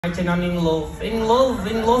Excited and in love, in love,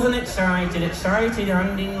 in love and excited, excited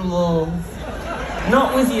and in love.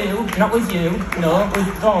 Not with you, no,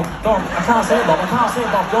 with Bob, I can't say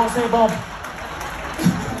Bob, don't say Bob.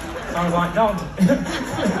 Sounds like dog.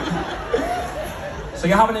 So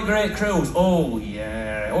you're having a great cruise? Oh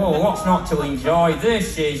yeah, oh what's not to enjoy?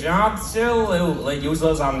 This is absolutely, use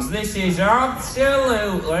those hands, this is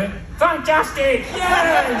absolutely fantastic,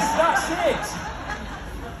 yes, that's it.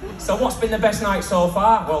 So what's been the best night so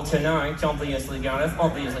far? Well, tonight, obviously, Gareth,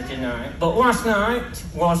 obviously tonight. But last night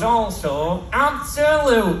was also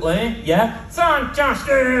absolutely, yeah,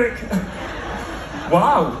 fantastic!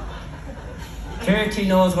 Wow. Katie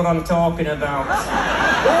knows what I'm talking about.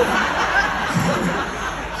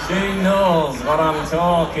 She knows what I'm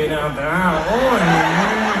talking about. Oh,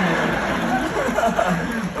 yeah.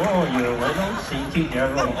 Oh, you little cheeky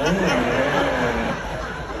devil. Oh,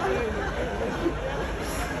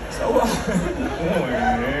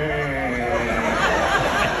 yeah.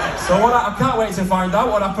 So what? I can't wait to find out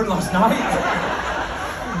what happened last night.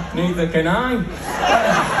 Neither can I.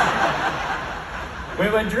 We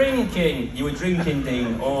were drinking. You were drinking,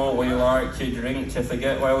 Dean. Oh, we like to drink to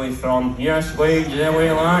forget where we're from. Yes, we do.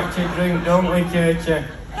 We like to drink, don't we, Katie?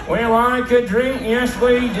 We like a drink, yes,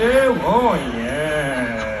 we do. Oh,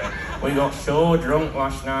 yeah. We got so drunk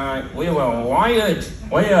last night. We were wired.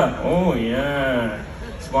 Oh, yeah.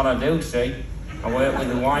 What I do, see. I work with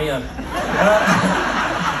the wire.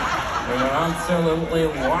 We were absolutely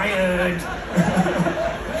wired.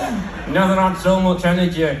 Never had so much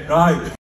energy. Right.